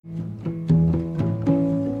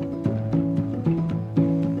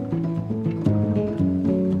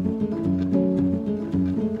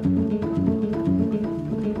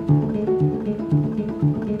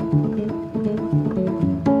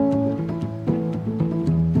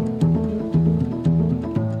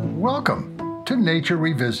Welcome to Nature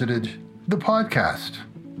Revisited, the podcast.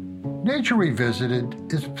 Nature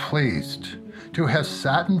Revisited is pleased to have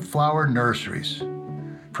Satin Flower Nurseries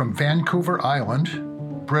from Vancouver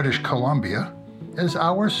Island, British Columbia, as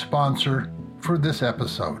our sponsor for this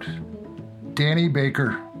episode. Danny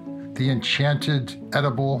Baker, the Enchanted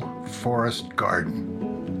Edible Forest Garden.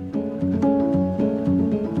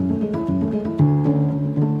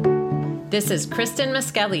 This is Kristen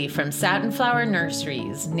Muskelly from Satin Flower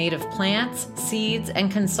Nurseries, native plants, seeds, and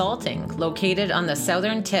consulting located on the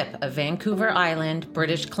southern tip of Vancouver Island,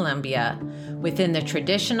 British Columbia, within the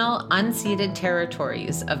traditional unceded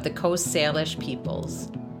territories of the Coast Salish peoples.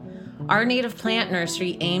 Our native plant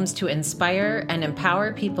nursery aims to inspire and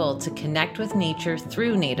empower people to connect with nature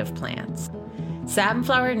through native plants. Satin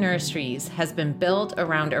Flower Nurseries has been built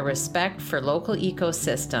around a respect for local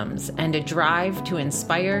ecosystems and a drive to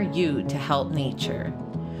inspire you to help nature.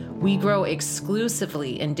 We grow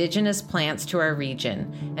exclusively indigenous plants to our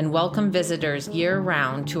region and welcome visitors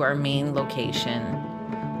year-round to our main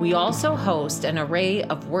location. We also host an array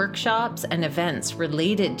of workshops and events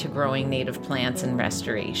related to growing native plants and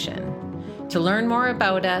restoration. To learn more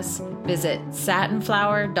about us, visit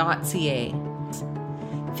satinflower.ca.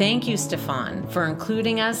 Thank you, Stefan, for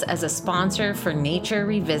including us as a sponsor for Nature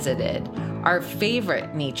Revisited, our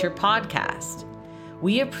favorite nature podcast.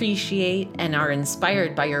 We appreciate and are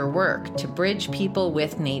inspired by your work to bridge people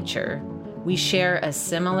with nature. We share a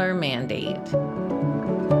similar mandate.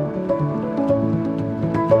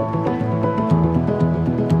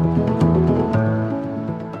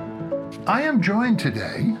 I am joined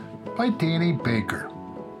today by Danny Baker,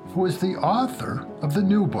 who is the author of the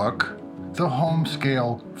new book, The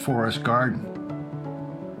Home-Scale Forest Garden.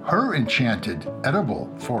 Her Enchanted Edible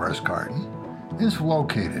Forest Garden is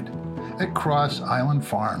located at Cross Island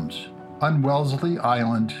Farms on Wellesley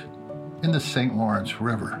Island in the St. Lawrence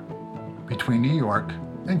River, between New York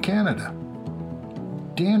and Canada.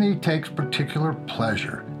 Danny takes particular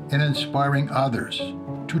pleasure in inspiring others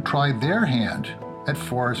to try their hand at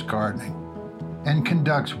forest gardening and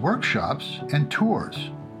conducts workshops and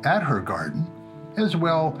tours at her garden, as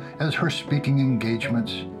well as her speaking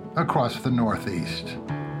engagements across the Northeast.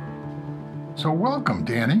 So welcome,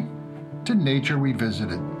 Danny, to Nature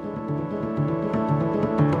Revisited.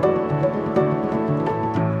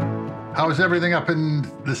 How's everything up in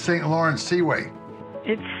the St. Lawrence Seaway?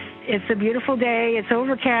 It's a beautiful day. It's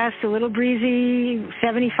overcast, a little breezy,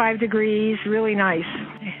 75 degrees, really nice.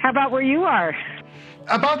 How about where you are?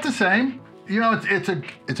 About the same. You know, it's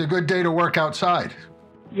a good day to work outside.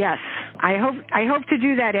 Yes, I hope to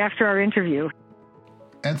do that after our interview.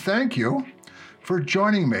 And thank you for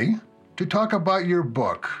joining me to talk about your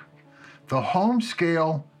book, The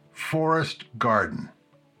Home-Scale Forest Garden: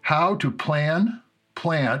 How to Plan,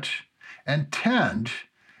 Plant, and Tend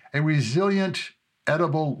a Resilient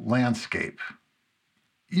Edible Landscape.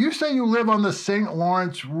 You say you live on the St.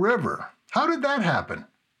 Lawrence River. How did that happen?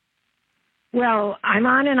 Well, I'm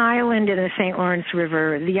on an island in the St. Lawrence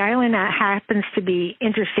River. The island happens to be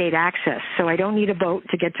interstate access, so I don't need a boat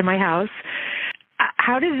to get to my house.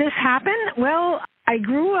 How did this happen? Well, I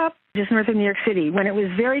grew up just north of New York City when it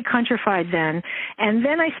was very countrified then, and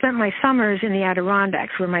then I spent my summers in the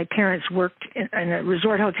Adirondacks where my parents worked in a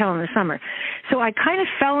resort hotel in the summer. So I kind of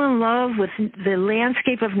fell in love with the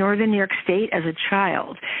landscape of northern New York State as a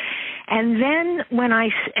child. And then when I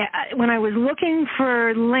was looking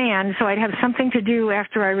for land, so I'd have something to do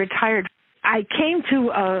after I retired, I came to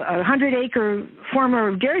a 100-acre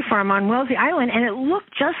former dairy farm on Wellesley Island, and it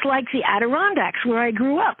looked just like the Adirondacks where I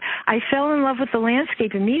grew up. I fell in love with the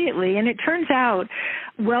landscape immediately, and it turns out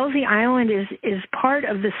Wellesley Island is part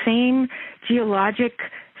of the same geologic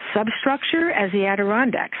substructure as the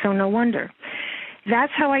Adirondacks, so no wonder.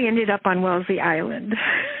 That's how I ended up on Wellesley Island.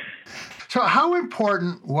 So how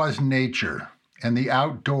important was nature and the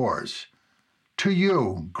outdoors to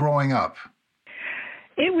you growing up?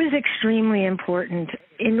 It was extremely important.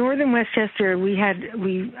 In northern Westchester,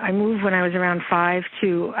 I moved when I was around 5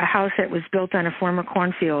 to a house that was built on a former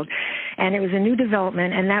cornfield, and it was a new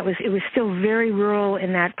development, and it was still very rural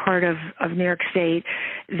in that part of New York State.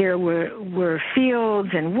 There were fields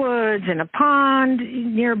and woods and a pond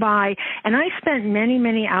nearby, and I spent many,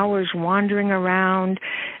 many hours wandering around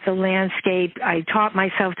the landscape. I taught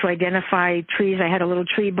myself to identify trees. I had a little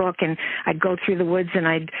tree book, and I'd go through the woods, and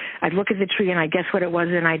I'd look at the tree, and I'd guess what it was,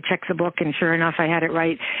 and I'd check the book, and sure enough, I had it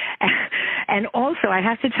right. And also, I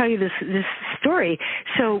have to tell you this story.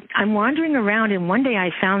 So I'm wandering around, and one day I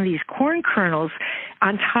found these corn kernels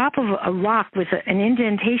on top of a rock with an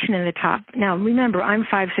indentation in the top. Now, remember, I'm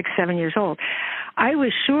 5, 6, 7 years old. I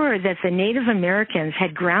was sure that the Native Americans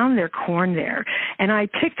had ground their corn there. And I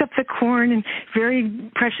picked up the corn and very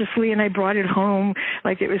preciously, and I brought it home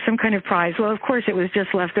like it was some kind of prize. Well, of course, it was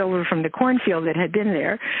just left over from the cornfield that had been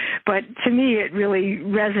there. But to me, it really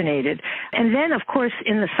resonated. And then, of course,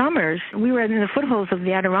 in the summers, we were in the foothills of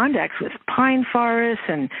the Adirondacks with pine forests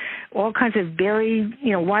and all kinds of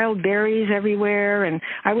wild berries everywhere. And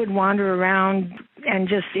I would wander around and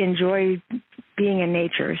just enjoy being in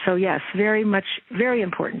nature. So yes, very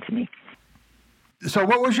important to me. So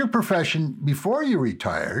what was your profession before you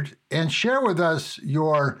retired? And share with us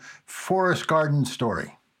your forest garden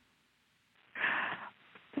story.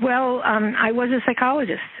 Well, I was a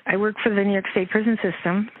psychologist. I worked for the New York State prison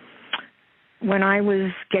system. When I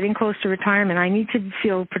was getting close to retirement, I need to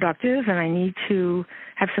feel productive and I need to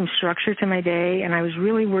have some structure to my day. And I was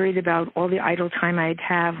really worried about all the idle time I'd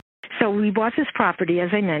have. So we bought this property, as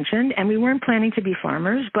I mentioned, and we weren't planning to be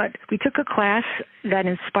farmers, but we took a class that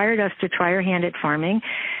inspired us to try our hand at farming.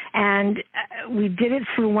 And we did it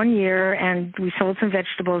for 1 year, and we sold some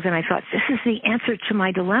vegetables, and I thought, this is the answer to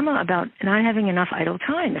my dilemma about not having enough idle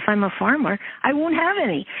time. If I'm a farmer, I won't have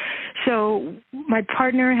any. So my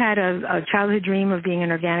partner had a childhood dream of being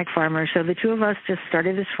an organic farmer, so the two of us just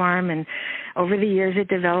started this farm, and over the years it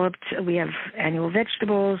developed. We have annual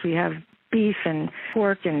vegetables, we have beef and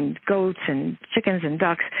pork and goats and chickens and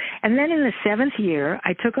ducks. And then in the 7th year,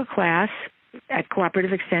 I took a class at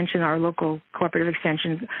Cooperative Extension, our local Cooperative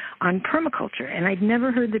Extension, on permaculture. And I'd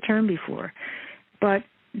never heard the term before. But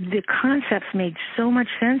the concepts made so much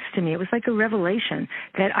sense to me. It was like a revelation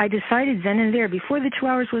that I decided then and there, before the 2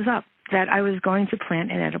 hours was up, that I was going to plant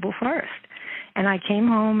an edible forest. And I came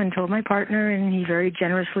home and told my partner, and he very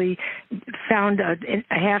generously found a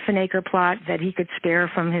half an acre plot that he could spare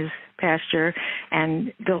from his pasture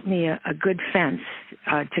and built me a good fence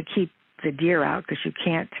to keep the deer out, because you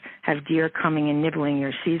can't have deer coming and nibbling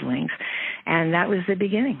your seedlings. And that was the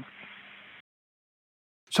beginning.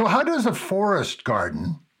 So how does a forest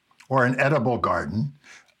garden or an edible garden,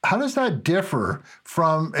 how does that differ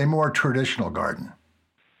from a more traditional garden?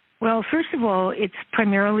 Well, first of all, it's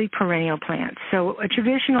primarily perennial plants. So a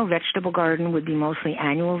traditional vegetable garden would be mostly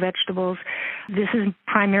annual vegetables. This is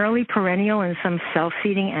primarily perennial and some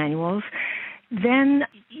self-seeding annuals. Then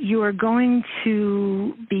you are going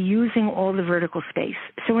to be using all the vertical space.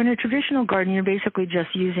 So in a traditional garden, you're basically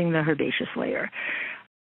just using the herbaceous layer.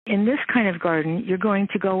 In this kind of garden, you're going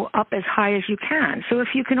to go up as high as you can. So if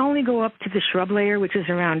you can only go up to the shrub layer, which is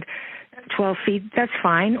around 12 feet, that's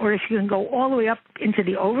fine. Or if you can go all the way up into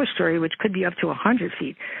the overstory, which could be up to 100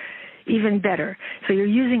 feet, even better. So you're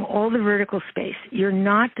using all the vertical space. You're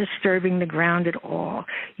not disturbing the ground at all.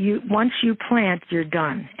 Once you plant, you're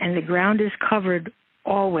done. And the ground is covered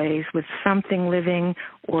always with something living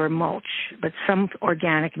or mulch, but some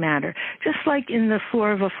organic matter. Just like in the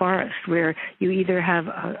floor of a forest where you either have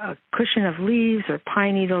a cushion of leaves or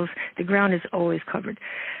pine needles, the ground is always covered.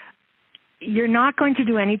 You're not going to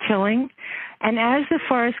do any tilling. And as the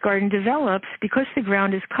forest garden develops, because the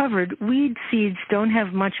ground is covered, weed seeds don't have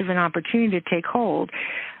much of an opportunity to take hold.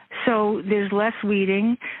 So there's less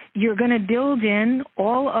weeding. You're going to build in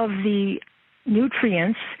all of the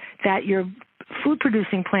nutrients that your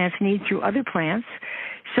food-producing plants need through other plants.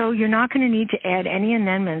 So you're not going to need to add any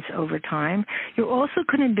amendments over time. You're also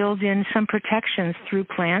going to build in some protections through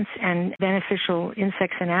plants and beneficial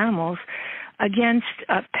insects and animals against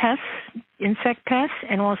pests, insect pests,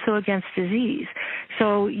 and also against disease.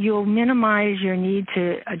 So you'll minimize your need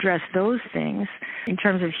to address those things in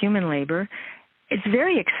terms of human labor. It's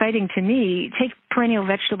very exciting to me. Take perennial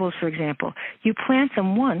vegetables, for example. You plant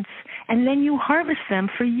them once, and then you harvest them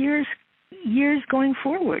for years going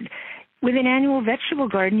forward. With an annual vegetable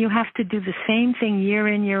garden, you have to do the same thing year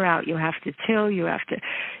in, year out. You have to till, you have to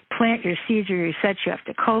plant your seeds or your sets, you have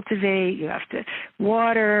to cultivate, you have to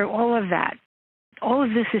water, all of that. All of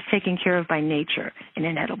this is taken care of by nature in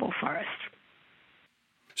an edible forest.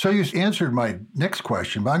 So you answered my next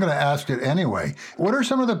question, but I'm going to ask it anyway. What are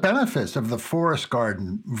some of the benefits of the forest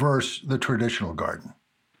garden versus the traditional garden?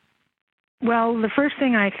 Well, the first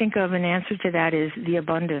thing I think of in answer to that is the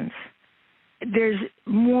abundance. There's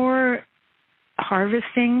more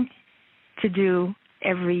harvesting to do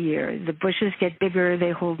every year. The bushes get bigger,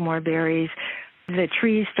 they hold more berries. The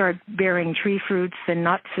trees start bearing tree fruits, the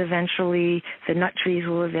nut trees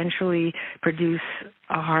will eventually produce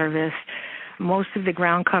a harvest. Most of the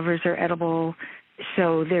ground covers are edible,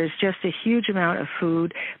 so there's just a huge amount of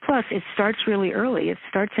food. Plus, it starts really early. It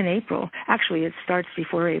starts in April. Actually, it starts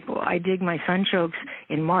before April. I dig my sunchokes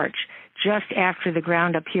in March, just after the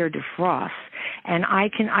ground up here defrosts, and I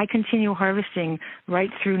continue harvesting right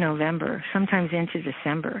through November, sometimes into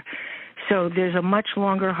December. So there's a much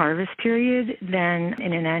longer harvest period than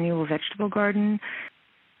in an annual vegetable garden.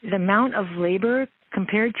 The amount of labor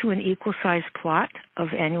compared to an equal-sized plot of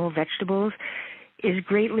annual vegetables is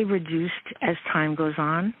greatly reduced as time goes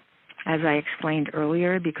on, as I explained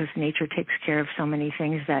earlier, because nature takes care of so many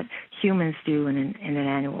things that humans do in an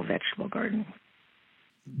annual vegetable garden.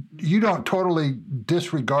 You don't totally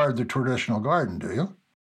disregard the traditional garden, do you?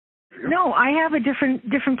 No, I have a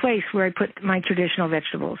different place where I put my traditional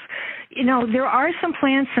vegetables. You know, there are some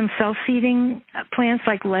plants, some self-seeding plants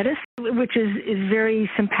like lettuce, which is very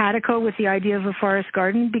simpatico with the idea of a forest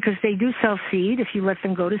garden because they do self-seed if you let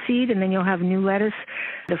them go to seed, and then you'll have new lettuce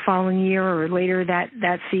the following year or later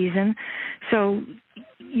that season. So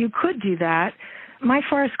you could do that. My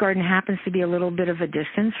forest garden happens to be a little bit of a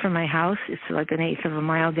distance from my house. It's like an eighth of a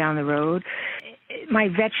mile down the road. My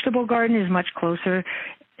vegetable garden is much closer.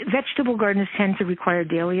 Vegetable gardens tend to require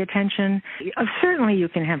daily attention. Certainly you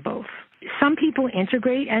can have both. Some people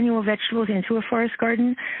integrate annual vegetables into a forest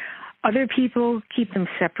garden. Other people keep them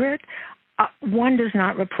separate. One does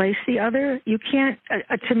not replace the other. You can't,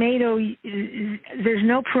 a tomato, there's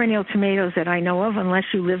no perennial tomatoes that I know of unless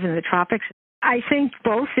you live in the tropics. I think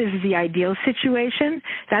both is the ideal situation.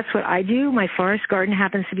 That's what I do. My forest garden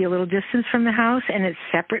happens to be a little distance from the house, and it's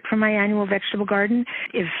separate from my annual vegetable garden.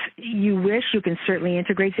 If you wish, you can certainly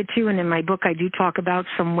integrate the two, and in my book I do talk about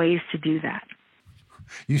some ways to do that.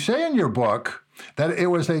 You say in your book that it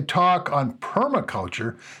was a talk on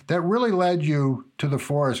permaculture that really led you to the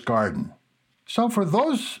forest garden. So for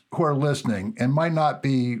those who are listening and might not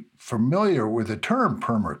be familiar with the term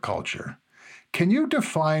permaculture, can you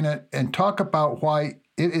define it and talk about why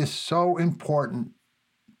it is so important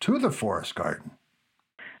to the forest garden?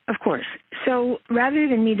 Of course. So rather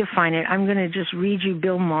than me define it, I'm going to just read you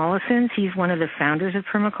Bill Mollison's. He's one of the founders of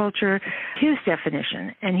permaculture, his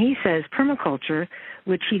definition. And he says permaculture,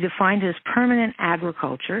 which he defines as permanent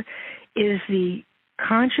agriculture, is the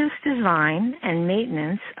conscious design and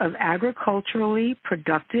maintenance of agriculturally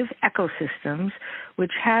productive ecosystems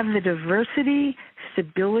which have the diversity,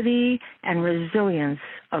 stability, and resilience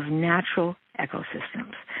of natural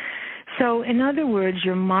ecosystems. So, in other words,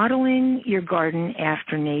 you're modeling your garden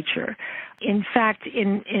after nature. In fact,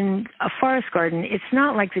 in a forest garden, it's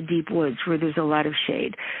not like the deep woods where there's a lot of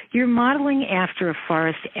shade. You're modeling after a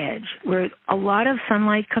forest edge where a lot of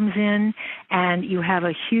sunlight comes in and you have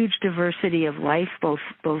a huge diversity of life, both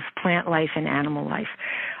plant life and animal life.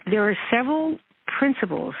 There are several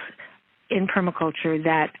principles in permaculture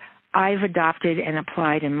that I've adopted and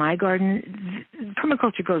applied in my garden.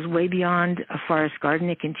 Permaculture goes way beyond a forest garden.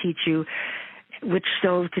 It can teach you which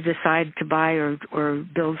stove to decide to buy or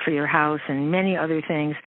build for your house and many other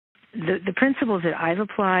things. The principles that I've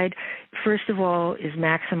applied, first of all, is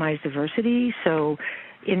maximize diversity. So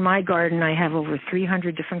in my garden, I have over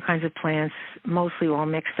 300 different kinds of plants, mostly all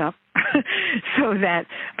mixed up, so that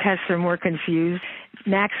pests are more confused.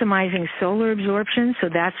 Maximizing solar absorption, so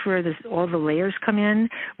that's where all the layers come in,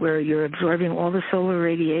 where you're absorbing all the solar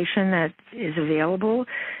radiation that is available.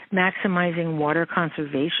 Maximizing water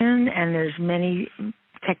conservation, and there's many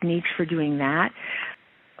techniques for doing that.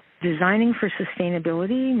 Designing for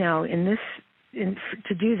sustainability. Now,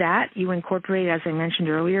 to do that, you incorporate, as I mentioned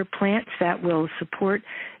earlier, plants that will support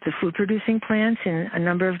the food-producing plants in a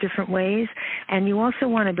number of different ways, and you also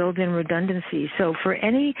want to build in redundancy. So for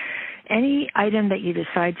any item that you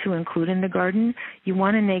decide to include in the garden, you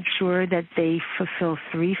want to make sure that they fulfill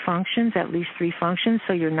at least three functions,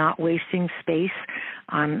 so you're not wasting space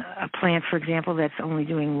on a plant, for example, that's only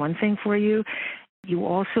doing one thing for you. You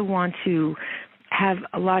also want to have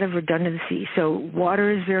a lot of redundancy. So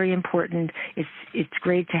water is very important. It's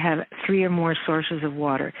great to have 3 or more sources of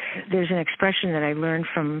water. There's an expression that I learned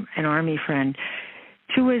from an Army friend.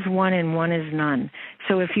 2 is 1 and 1 is none.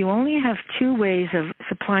 So if you only have 2 ways of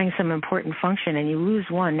supplying some important function and you lose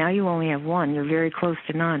 1, now you only have 1. You're very close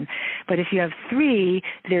to none. But if you have 3,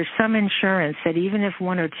 there's some insurance that even if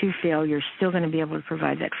 1 or 2 fail, you're still going to be able to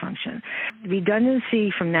provide that function.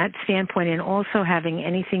 Redundancy from that standpoint, and also having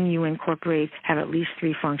anything you incorporate have at least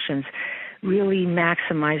 3 functions, really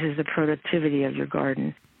maximizes the productivity of your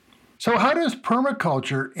garden. So how does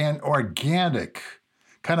permaculture and organic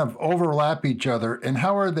kind of overlap each other, and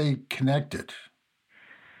how are they connected?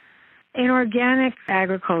 In organic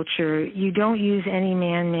agriculture, you don't use any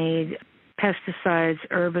man-made pesticides,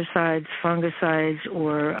 herbicides, fungicides,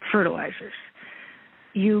 or fertilizers.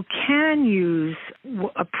 You can use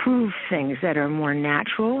approved things that are more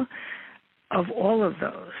natural of all of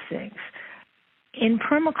those things. In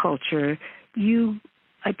permaculture, you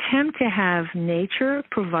attempt to have nature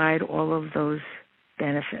provide all of those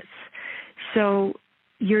benefits. So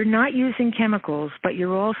you're not using chemicals, but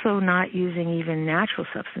you're also not using even natural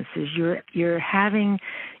substances. You're having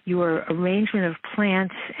your arrangement of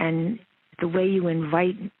plants and the way you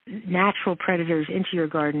invite natural predators into your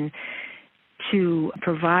garden to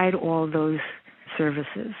provide all those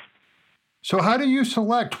services. So how do you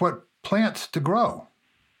select what plants to grow?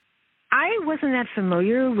 I wasn't that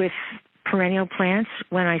familiar with perennial plants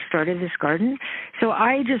when I started this garden. So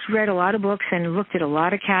I just read a lot of books and looked at a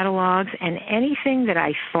lot of catalogs, and anything that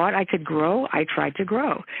I thought I could grow, I tried to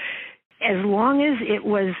grow. As long as it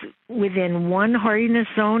was within one hardiness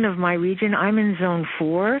zone of my region. I'm in zone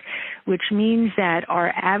 4, which means that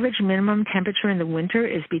our average minimum temperature in the winter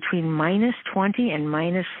is between minus 20 and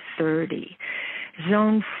minus 30.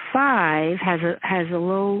 Zone 5 has a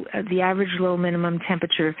low, the average low minimum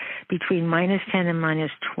temperature between minus 10 and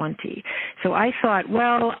minus 20. So I thought,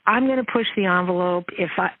 well, I'm going to push the envelope.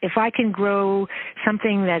 If I can grow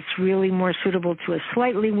something that's really more suitable to a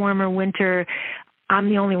slightly warmer winter, I'm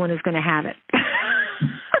the only one who's going to have it.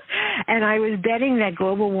 And I was betting that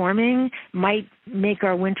global warming might make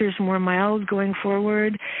our winters more mild going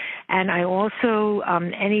forward. And I also,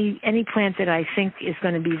 any plant that I think is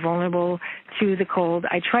going to be vulnerable to the cold,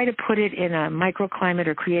 I try to put it in a microclimate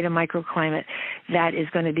or create a microclimate that is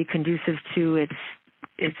going to be conducive to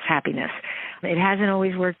its happiness. It hasn't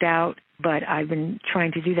always worked out, but I've been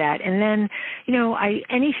trying to do that. And then,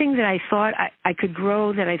 anything that I thought I could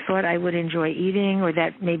grow that I thought I would enjoy eating or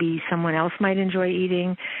that maybe someone else might enjoy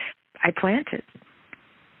eating, I planted.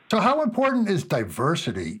 So how important is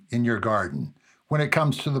diversity in your garden when it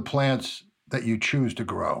comes to the plants that you choose to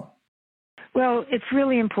grow? Well, it's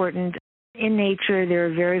really important. In nature, there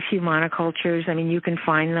are very few monocultures. I mean, you can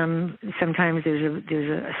find them. Sometimes there's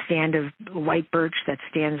a stand of white birch that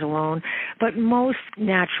stands alone. But most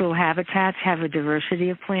natural habitats have a diversity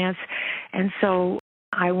of plants. And so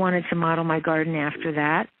I wanted to model my garden after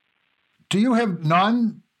that. Do you have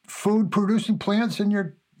non-food producing plants in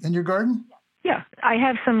your garden? Yeah, I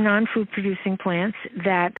have some non-food producing plants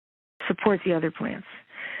that support the other plants.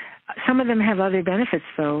 Some of them have other benefits,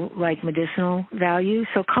 though, like medicinal value.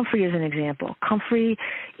 So comfrey is an example. Comfrey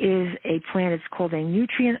is a plant. It's called a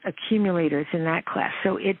nutrient accumulator. It's in that class.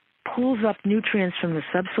 So it pulls up nutrients from the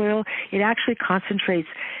subsoil. It actually concentrates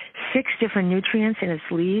 6 different nutrients in its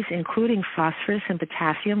leaves, including phosphorus and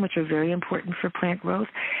potassium, which are very important for plant growth.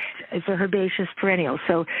 It's a herbaceous perennial.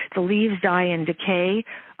 So the leaves die and decay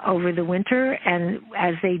over the winter, and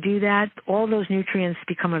as they do that, all those nutrients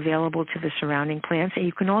become available to the surrounding plants, and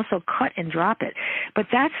you can also cut and drop it. But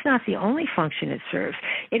that's not the only function it serves.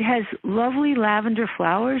 It has lovely lavender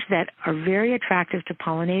flowers that are very attractive to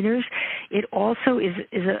pollinators. It also is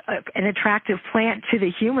an attractive plant to the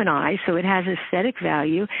human eye, so it has aesthetic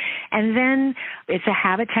value. And then it's a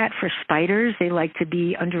habitat for spiders. They like to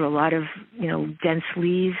be under a lot of, dense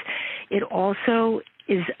leaves. It also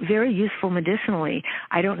is very useful medicinally.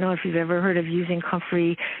 I don't know if you've ever heard of using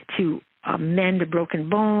comfrey to mend a broken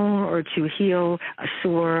bone or to heal a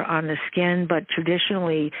sore on the skin, but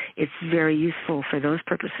traditionally it's very useful for those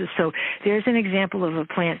purposes. So there's an example of a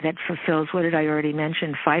plant that fulfills, what did I already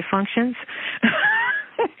mention, 5 functions,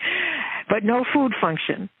 but no food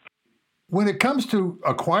function. When it comes to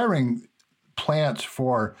acquiring plants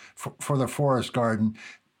for the forest garden,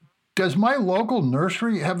 does my local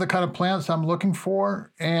nursery have the kind of plants I'm looking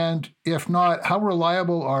for? And if not, how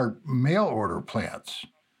reliable are mail order plants?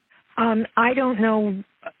 I don't know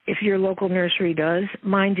if your local nursery does.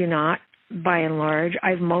 Mine do not, by and large.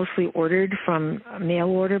 I've mostly ordered from mail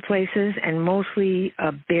order places and mostly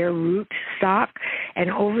bare root stock. And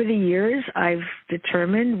over the years, I've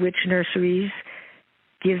determined which nurseries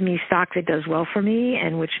give me stock that does well for me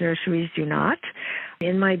and which nurseries do not.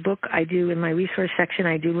 In my book, in my resource section,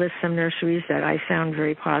 I do list some nurseries that I found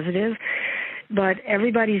very positive, but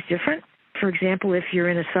everybody's different. For example, if you're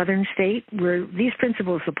in a southern state where these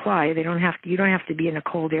principles apply, you don't have to be in a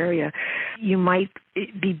cold area. You might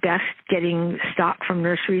be best getting stock from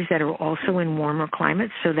nurseries that are also in warmer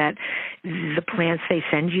climates so that the plants they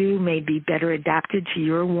send you may be better adapted to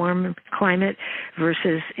your warm climate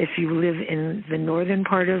versus if you live in the northern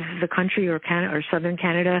part of the country or southern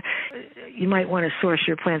Canada, you might want to source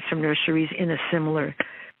your plants from nurseries in a similar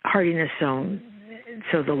hardiness zone,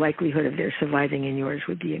 so the likelihood of their surviving in yours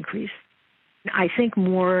would be increased. I think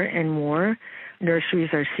more and more nurseries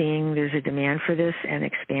are seeing there's a demand for this and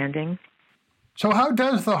expanding. So how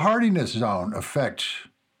does the hardiness zone affect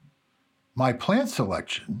my plant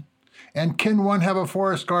selection? And can one have a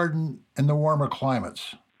forest garden in the warmer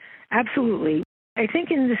climates? Absolutely. I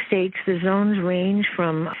think in the States, the zones range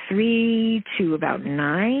from 3 to about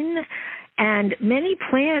 9. And many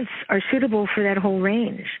plants are suitable for that whole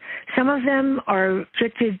range. Some of them are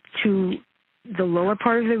restricted to the lower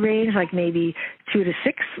part of the range, like maybe 2 to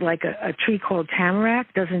 6, like a tree called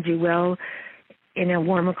tamarack doesn't do well in a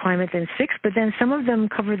warmer climate than 6, but then some of them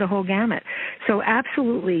cover the whole gamut. So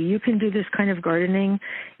absolutely, you can do this kind of gardening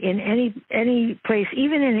in any place,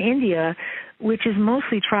 even in India, which is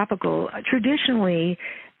mostly tropical. Traditionally,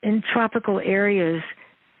 in tropical areas,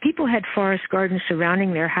 people had forest gardens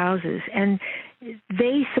surrounding their houses, and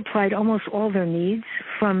they supplied almost all their needs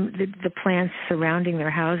from the plants surrounding their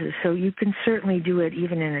houses. So you can certainly do it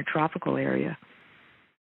even in a tropical area.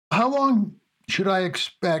 How long should I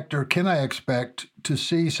expect, or can I expect, to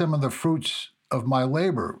see some of the fruits of my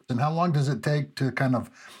labor? And how long does it take to kind of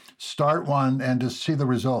start one and to see the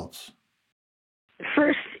results?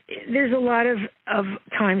 First, there's a lot of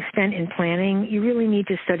time spent in planning. You really need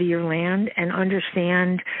to study your land and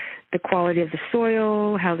understand the quality of the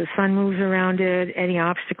soil, how the sun moves around it, any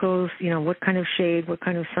obstacles, what kind of shade, what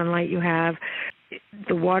kind of sunlight you have,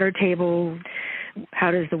 the water table,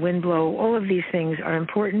 how does the wind blow. All of these things are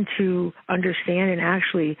important to understand and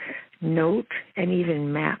actually note and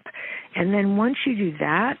even map. And then once you do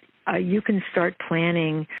that, you can start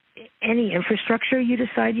planning any infrastructure you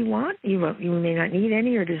decide you want. You may not need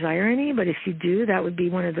any or desire any, but if you do, that would be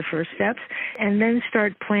one of the first steps. And then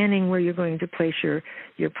start planning where you're going to place your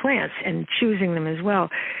plants and choosing them as well.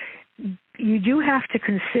 You do have to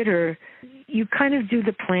consider, you kind of do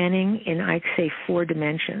the planning in, I'd say, 4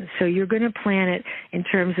 dimensions. So you're going to plan it in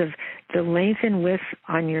terms of the length and width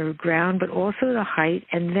on your ground, but also the height,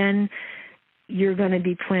 and then you're going to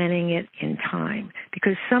be planning it in time,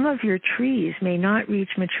 because some of your trees may not reach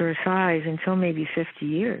mature size until maybe 50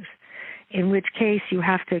 years, in which case you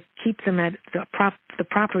have to keep them at the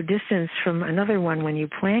proper distance from another one when you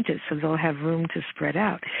plant it so they'll have room to spread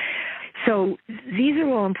out. So these are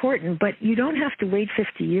all important, but you don't have to wait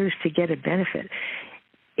 50 years to get a benefit.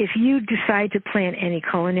 If you decide to plant any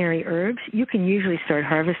culinary herbs, you can usually start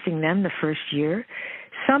harvesting them the first year.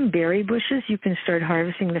 Some berry bushes you can start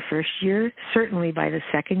harvesting the first year, certainly by the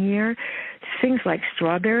second year. Things like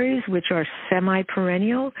strawberries, which are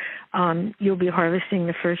semi-perennial, you'll be harvesting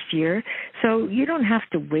the first year. So you don't have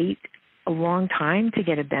to wait a long time to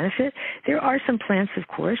get a benefit. There are some plants, of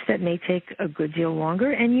course, that may take a good deal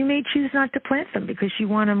longer, and you may choose not to plant them because you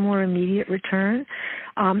want a more immediate return.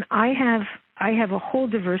 I have a whole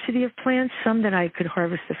diversity of plants, some that I could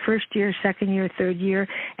harvest the first year, second year, third year,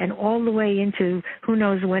 and all the way into who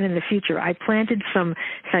knows when in the future. I planted some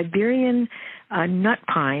Siberian nut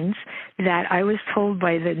pines that I was told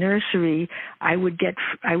by the nursery I would get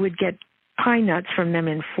pine nuts from them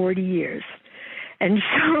in 40 years. And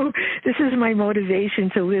so this is my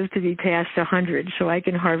motivation to live to be past 100, so I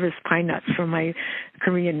can harvest pine nuts from my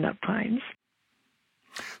Korean nut pines.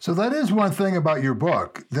 So that is one thing about your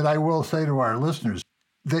book that I will say to our listeners,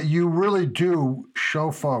 that you really do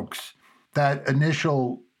show folks that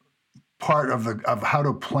initial part of how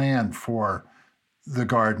to plan for the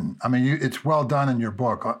garden. I mean, it's well done in your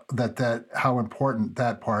book that how important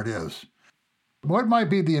that part is. What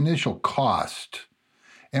might be the initial cost,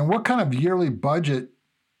 and what kind of yearly budget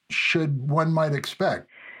should one might expect?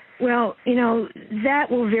 Well, that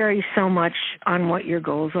will vary so much on what your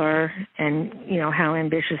goals are and, how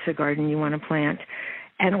ambitious a garden you want to plant,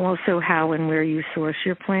 and also how and where you source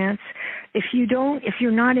your plants. If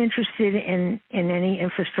you're not interested in any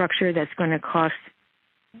infrastructure that's going to cost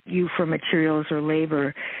you for materials or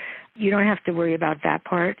labor, you don't have to worry about that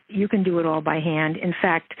part. You can do it all by hand. In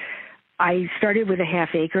fact, I started with a half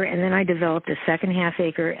acre, and then I developed a second half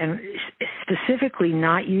acre, and specifically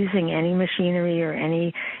not using any machinery or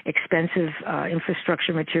any expensive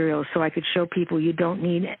infrastructure materials, so I could show people you don't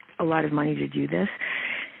need a lot of money to do this.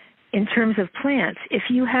 In terms of plants, if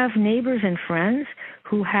you have neighbors and friends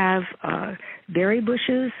who have berry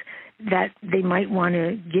bushes that they might want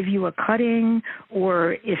to give you a cutting,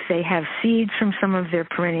 or if they have seeds from some of their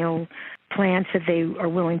perennial plants that they are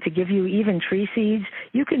willing to give you, even tree seeds,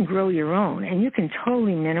 you can grow your own, and you can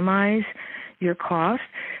totally minimize your cost.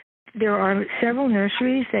 There are several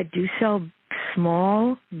nurseries that do sell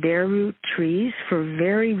small bare root trees for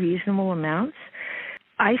very reasonable amounts.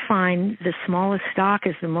 I find the smallest stock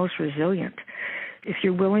is the most resilient. If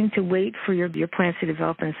you're willing to wait for your plants to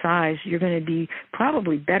develop in size, you're going to be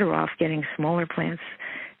probably better off getting smaller plants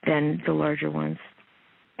than the larger ones.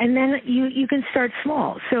 And then you can start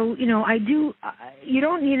small. So, you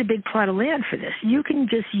don't need a big plot of land for this. You can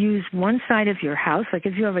just use one side of your house. Like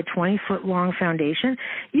if you have a 20-foot long foundation,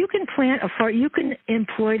 you can you can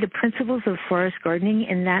employ the principles of forest gardening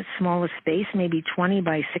in that small a space, maybe 20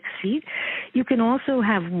 by 6 feet. You can also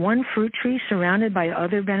have one fruit tree surrounded by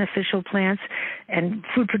other beneficial plants and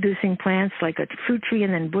food-producing plants like a fruit tree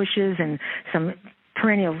and then bushes and some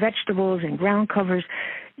perennial vegetables and ground covers,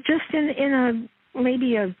 just in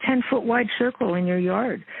maybe a 10-foot wide circle in your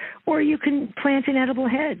yard. Or you can plant an edible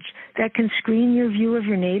hedge that can screen your view of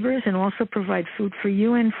your neighbors and also provide food for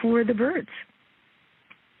you and for the birds.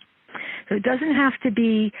 So it doesn't have to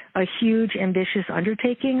be a huge, ambitious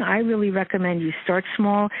undertaking. I really recommend you start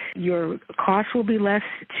small. Your costs will be less,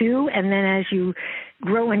 too, and then as you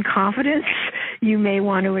grow in confidence, you may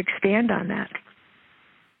want to expand on that.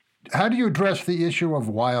 How do you address the issue of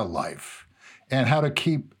wildlife and how to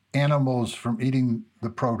keep animals from eating the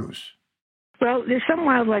produce? Well, there's some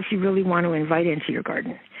wildlife you really want to invite into your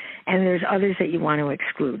garden, and there's others that you want to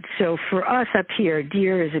exclude. So for us up here,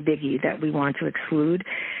 deer is a biggie that we want to exclude.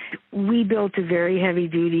 We built a very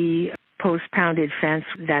heavy-duty post-pounded fence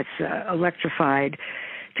that's electrified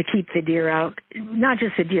to keep the deer out. Not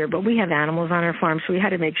just the deer, but we have animals on our farm, so we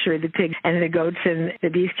had to make sure the pigs and the goats and the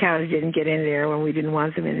beef cows didn't get in there when we didn't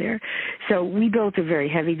want them in there. So we built a very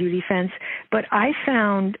heavy-duty fence. But I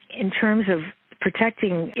found in terms of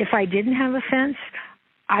protecting, if I didn't have a fence,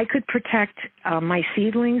 I could protect my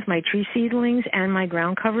seedlings, my tree seedlings, and my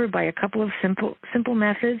ground cover by a couple of simple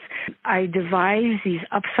methods. I devised these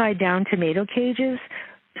upside-down tomato cages.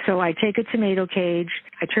 So I take a tomato cage,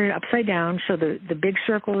 I turn it upside down so the big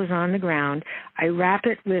circle is on the ground. I wrap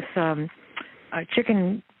it with a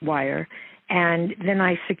chicken wire, and then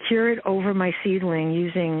I secure it over my seedling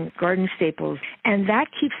using garden staples. And that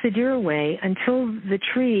keeps the deer away until the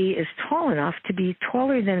tree is tall enough to be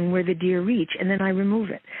taller than where the deer reach, and then I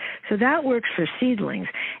remove it. So that works for seedlings.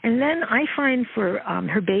 And then I find for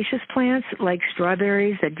herbaceous plants like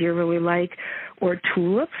strawberries that deer really like, or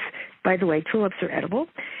tulips. By the way, tulips are edible.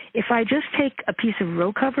 If I just take a piece of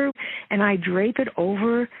row cover and I drape it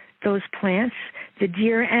over those plants, the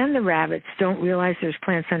deer and the rabbits don't realize there's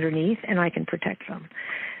plants underneath, and I can protect them.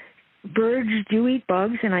 Birds do eat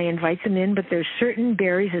bugs, and I invite them in, but there's certain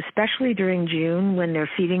berries, especially during June when they're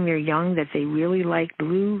feeding their young, that they really like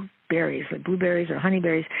blueberries, like blueberries or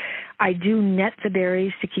honeyberries. I do net the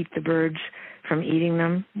berries to keep the birds from eating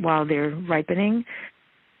them while they're ripening.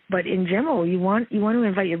 But in general, you want to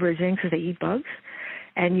invite your birds in because they eat bugs,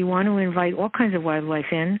 and you want to invite all kinds of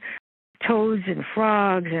wildlife in, toads and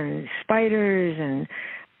frogs and spiders and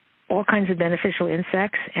all kinds of beneficial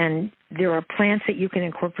insects. And there are plants that you can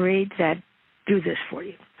incorporate that do this for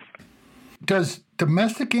you. Does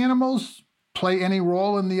domestic animals play any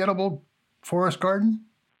role in the edible forest garden?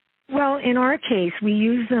 Well, in our case, we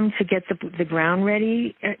use them to get the ground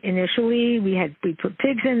ready. Initially, we put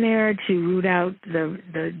pigs in there to root out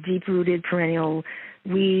the deep-rooted perennial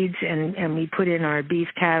weeds, and we put in our beef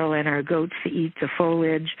cattle and our goats to eat the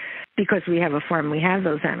foliage. Because we have a farm, we have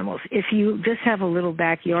those animals. If you just have a little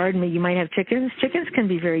backyard, you might have chickens. Chickens can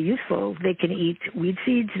be very useful. They can eat weed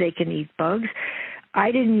seeds. They can eat bugs. I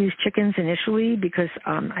didn't use chickens initially because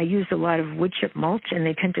I used a lot of wood chip mulch, and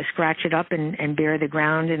they tend to scratch it up and bare the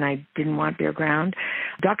ground, and I didn't want bare ground.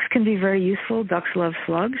 Ducks can be very useful. Ducks love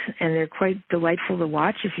slugs, and they're quite delightful to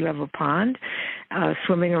watch if you have a pond,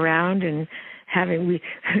 swimming around and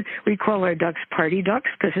we call our ducks party ducks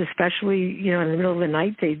because especially, in the middle of the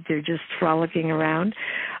night, they're just frolicking around.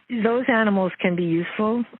 Those animals can be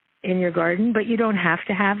useful in your garden, but you don't have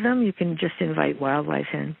to have them. You can just invite wildlife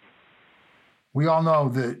in. We all know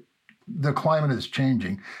that the climate is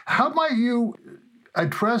changing. How might you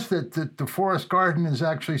address that the forest garden is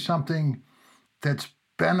actually something that's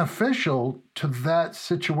beneficial to that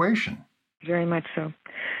situation? Very much so.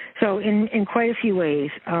 So in quite a few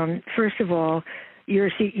ways. First of all,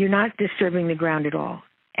 you're not disturbing the ground at all.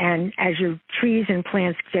 And as your trees and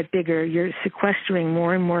plants get bigger, you're sequestering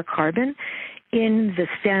more and more carbon in the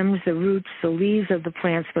stems, the roots, the leaves of the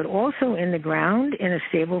plants, but also in the ground in a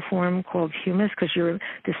stable form called humus, because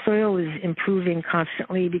the soil is improving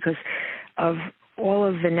constantly because of all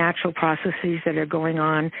of the natural processes that are going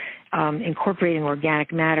on, incorporating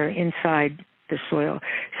organic matter inside the soil.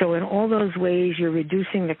 So in all those ways, you're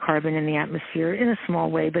reducing the carbon in the atmosphere in a small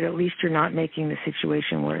way, but at least you're not making the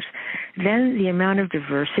situation worse. Then the amount of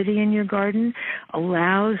diversity in your garden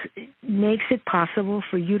makes it possible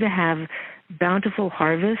for you to have bountiful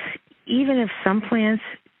harvests, even if some plants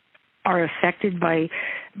are affected by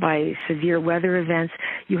severe weather events.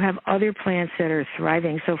 You have other plants that are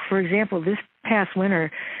thriving. So, for example, this past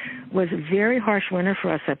winter was a very harsh winter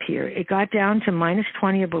for us up here. It got down to minus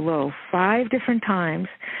 20 or below 5 different times.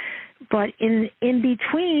 But in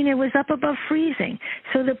between, it was up above freezing.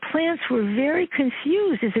 So the plants were very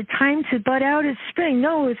confused. Is it time to bud out? It's spring.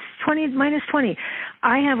 No, it's minus 20.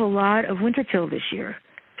 I have a lot of winter kill this year,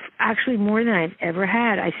 actually more than I've ever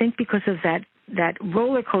had, I think because of that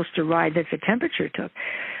roller coaster ride that the temperature took.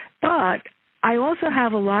 But I also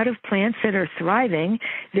have a lot of plants that are thriving.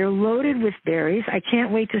 They're loaded with berries. I can't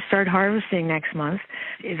wait to start harvesting next month.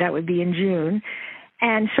 That would be in June.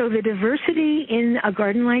 And so the diversity in a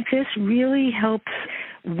garden like this really helps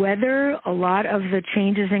weather a lot of the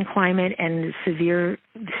changes in climate and severe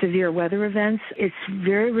weather events. It's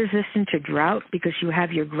very resistant to drought because you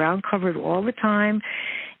have your ground covered all the time.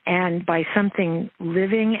 And by something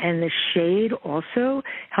living, and the shade also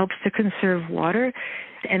helps to conserve water.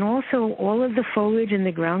 And also all of the foliage in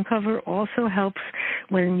the ground cover also helps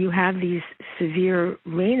when you have these severe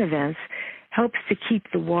rain events, helps to keep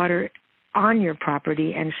the water on your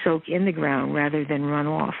property and soak in the ground rather than run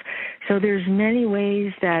off. So there's many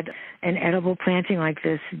ways that an edible planting like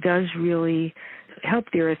this does really help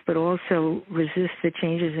the earth, but also resist the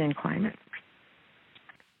changes in climate.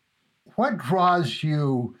 What draws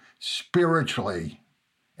you spiritually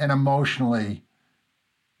and emotionally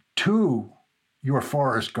to your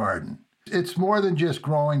forest garden? It's more than just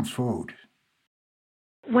growing food.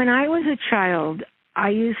 When I was a child, I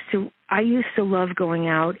used to love going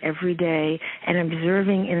out every day and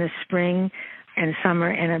observing in the spring and summer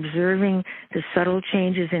and observing the subtle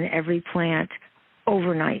changes in every plant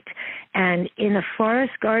overnight. And in a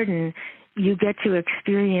forest garden, you get to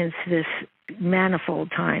experience this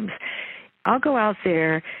manifold times. I'll go out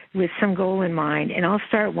there with some goal in mind, and I'll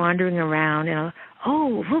start wandering around, and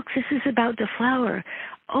oh, look, this is about to flower.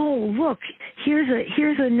 Oh, look, here's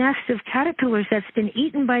a nest of caterpillars that's been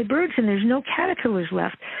eaten by birds, and there's no caterpillars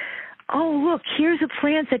left. Oh, look, here's a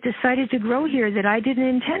plant that decided to grow here that I didn't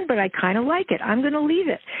intend, but I kind of like it. I'm going to leave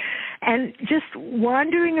it. And just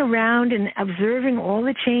wandering around and observing all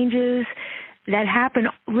the changes that happen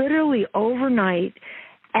literally overnight,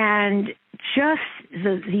 and just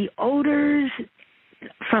the odors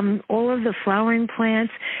from all of the flowering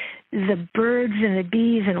plants, the birds and the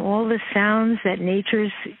bees and all the sounds that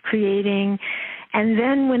nature's creating. And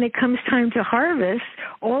then when it comes time to harvest,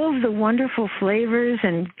 all of the wonderful flavors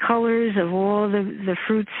and colors of all the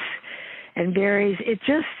fruits and berries, it's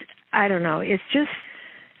just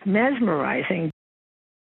mesmerizing.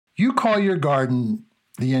 You call your garden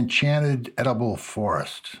the Enchanted Edible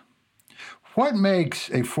Forest. What makes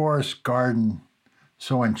a forest garden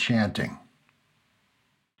so enchanting?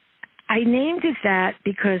 I named it that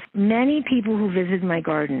because many people who visit my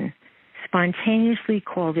garden spontaneously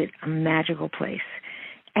called it a magical place.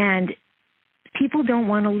 And people don't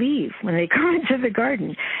want to leave when they come into the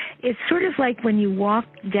garden. It's sort of like when you walk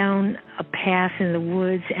down a path in the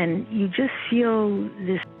woods and you just feel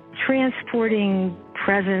this transporting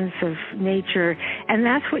presence of nature, and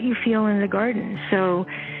that's what you feel in the garden. So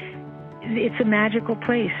it's a magical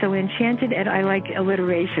place. So I like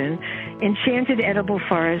alliteration. Enchanted Edible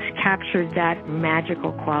Forest captured that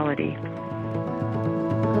magical quality.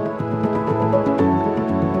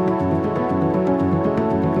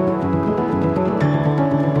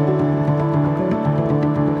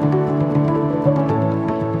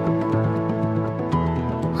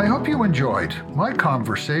 I hope you enjoyed my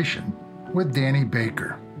conversation with Danny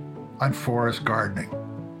Baker on forest gardening.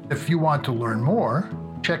 If you want to learn more,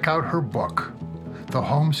 check out her book, The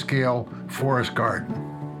Home Scale Forest Garden,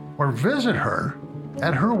 or visit her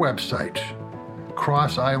at her website,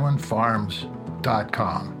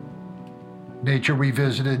 crossislandfarms.com. Nature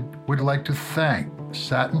Revisited would like to thank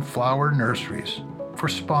Satin Flower Nurseries for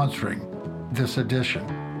sponsoring this edition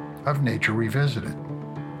of Nature Revisited.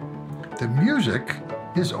 The music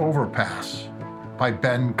is Overpass by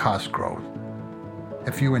Ben Cosgrove.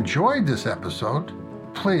 If you enjoyed this episode,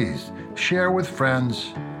 please share with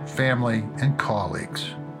friends, family, and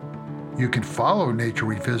colleagues. You can follow Nature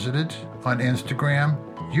Revisited on Instagram,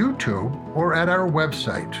 YouTube, or at our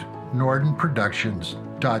website,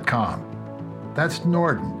 NordenProductions.com. That's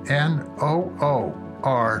Norden,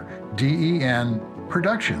 Noorden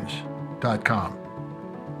Productions.com.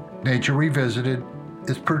 Nature Revisited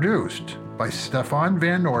is produced by Stefan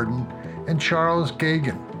Van Norden and Charles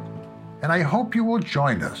Gagan, and I hope you will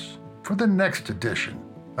join us for the next edition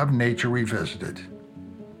of Nature Revisited.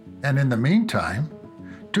 And in the meantime,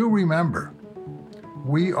 do remember,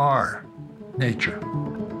 we are nature.